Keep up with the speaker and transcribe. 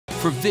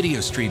For video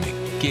streaming,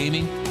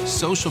 gaming,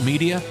 social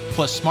media,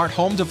 plus smart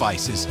home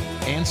devices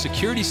and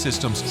security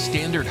systems,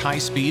 standard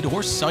high-speed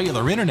or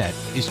cellular internet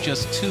is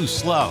just too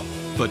slow.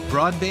 But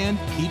broadband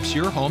keeps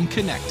your home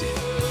connected.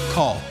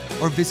 Call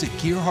or visit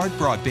Gearhart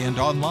Broadband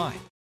online.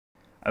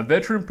 A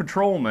veteran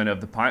patrolman of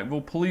the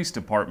Pikeville Police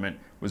Department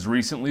was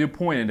recently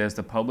appointed as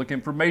the Public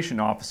Information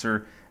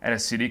Officer at a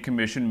City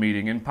Commission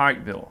meeting in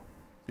Pikeville.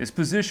 This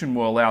position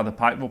will allow the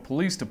Pikeville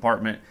Police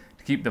Department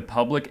to keep the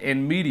public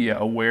and media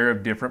aware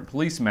of different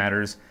police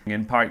matters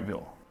in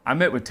Pikeville. I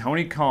met with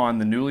Tony Conn,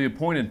 the newly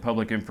appointed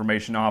Public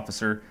Information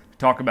Officer, to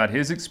talk about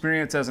his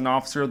experience as an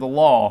officer of the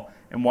law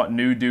and what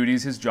new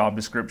duties his job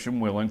description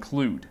will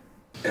include.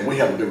 And we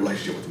have a good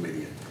relationship with the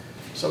media.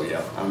 So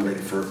yeah, I'm ready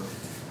for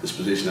this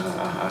position.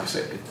 I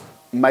accept it.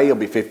 May will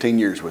be 15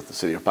 years with the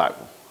city of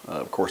Pikeville.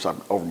 Of course,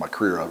 over my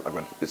career,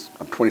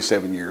 I'm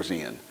 27 years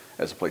in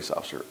as a police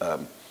officer.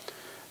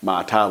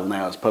 My title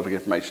now is Public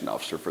Information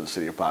Officer for the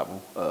city of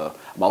Pikeville.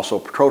 I'm also a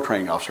patrol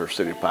training officer for the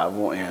city of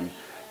Pikeville, and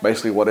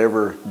basically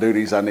whatever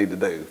duties I need to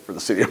do for the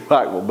city of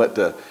Pikeville. But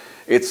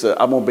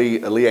I'm going to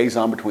be a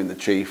liaison between the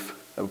chief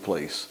of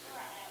police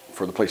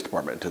for the police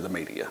department to the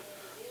media,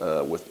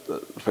 with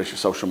especially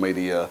social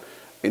media.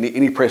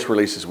 Any press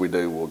releases we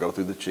do will go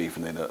through the chief,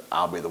 and then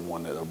I'll be the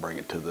one that will bring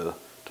it to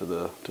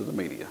the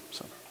media.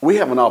 So we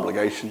have an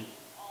obligation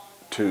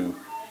to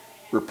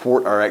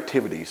report our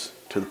activities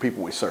to the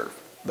people we serve.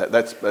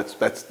 That's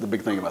the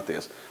big thing about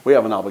this. We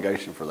have an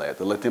obligation for that,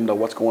 to let them know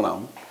what's going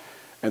on,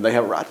 and they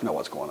have a right to know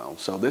what's going on.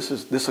 So this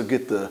will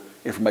get the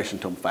information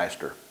to them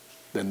faster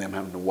than them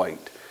having to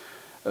wait.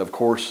 Of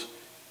course,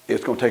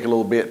 it's going to take a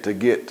little bit to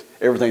get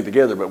everything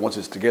together, but once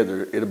it's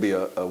together, it'll be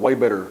a way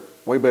better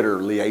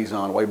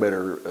liaison, way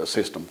better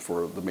system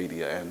for the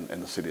media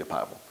and the city of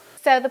Pikeville.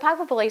 So the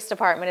Pikeville Police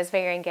Department is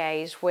very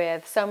engaged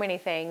with so many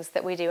things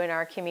that we do in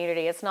our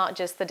community. It's not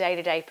just the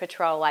day-to-day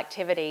patrol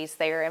activities.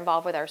 They are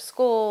involved with our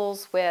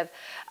schools, with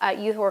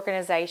youth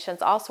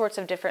organizations, all sorts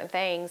of different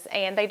things,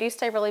 and they do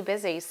stay really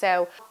busy.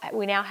 So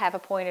we now have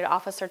appointed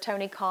Officer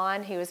Tony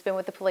Conn, who has been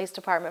with the police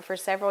department for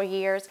several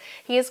years.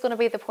 He is going to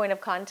be the point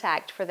of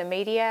contact for the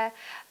media,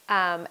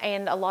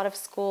 and a lot of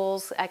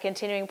schools,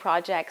 continuing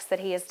projects that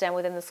he has done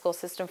within the school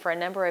system for a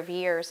number of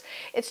years.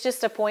 It's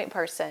just a point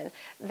person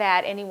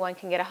that anyone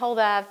can get a hold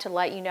of to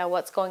let you know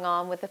what's going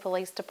on with the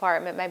police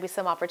department, maybe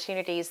some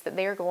opportunities that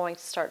they're going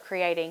to start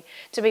creating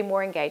to be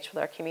more engaged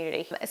with our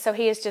community. So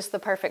he is just the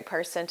perfect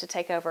person to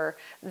take over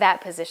that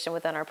position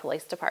within our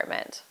police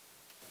department.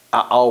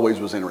 I always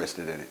was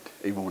interested in it,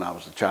 even when I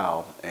was a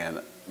child, and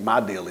my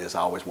deal is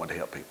I always wanted to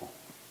help people.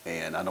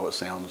 And I know it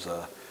sounds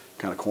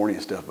kind of corny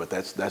and stuff, but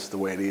that's the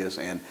way it is.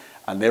 And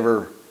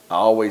I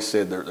always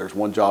said there's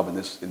one job in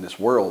this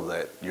world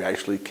that you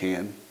actually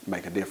can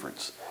make a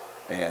difference,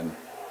 and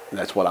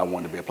that's what I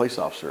wanted to be, a police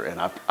officer.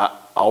 And I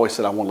always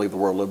said I want to leave the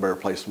world a little better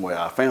place than the way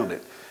I found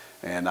it,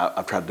 and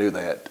I've tried to do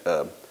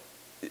that.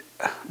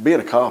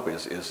 Being a cop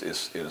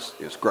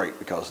is great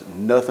because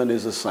nothing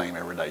is the same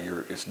every day.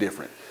 It's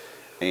different,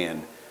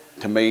 and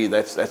to me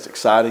that's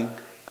exciting.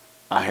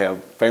 I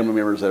have family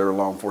members that are in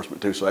law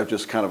enforcement too, so that's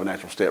just kind of a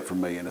natural step for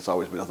me, and it's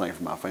always been a thing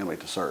for my family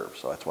to serve,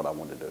 so that's what I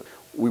wanted to do.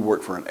 We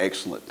work for an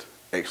excellent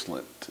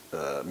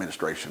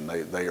administration.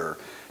 They are,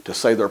 to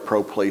say they're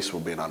pro-police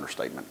will be an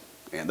understatement,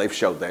 and they've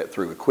showed that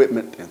through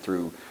equipment and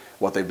through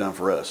what they've done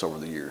for us over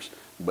the years.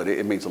 But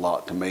it means a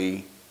lot to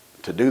me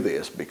to do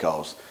this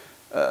because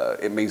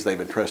it means they've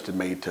entrusted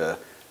me to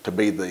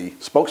be the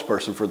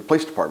spokesperson for the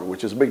police department,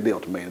 which is a big deal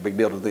to me and a big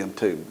deal to them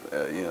too.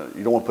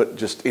 You don't want to put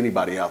just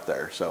anybody out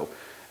there. So.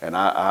 And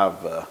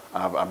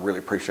I really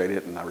appreciate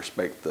it, and I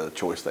respect the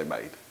choice they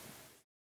made.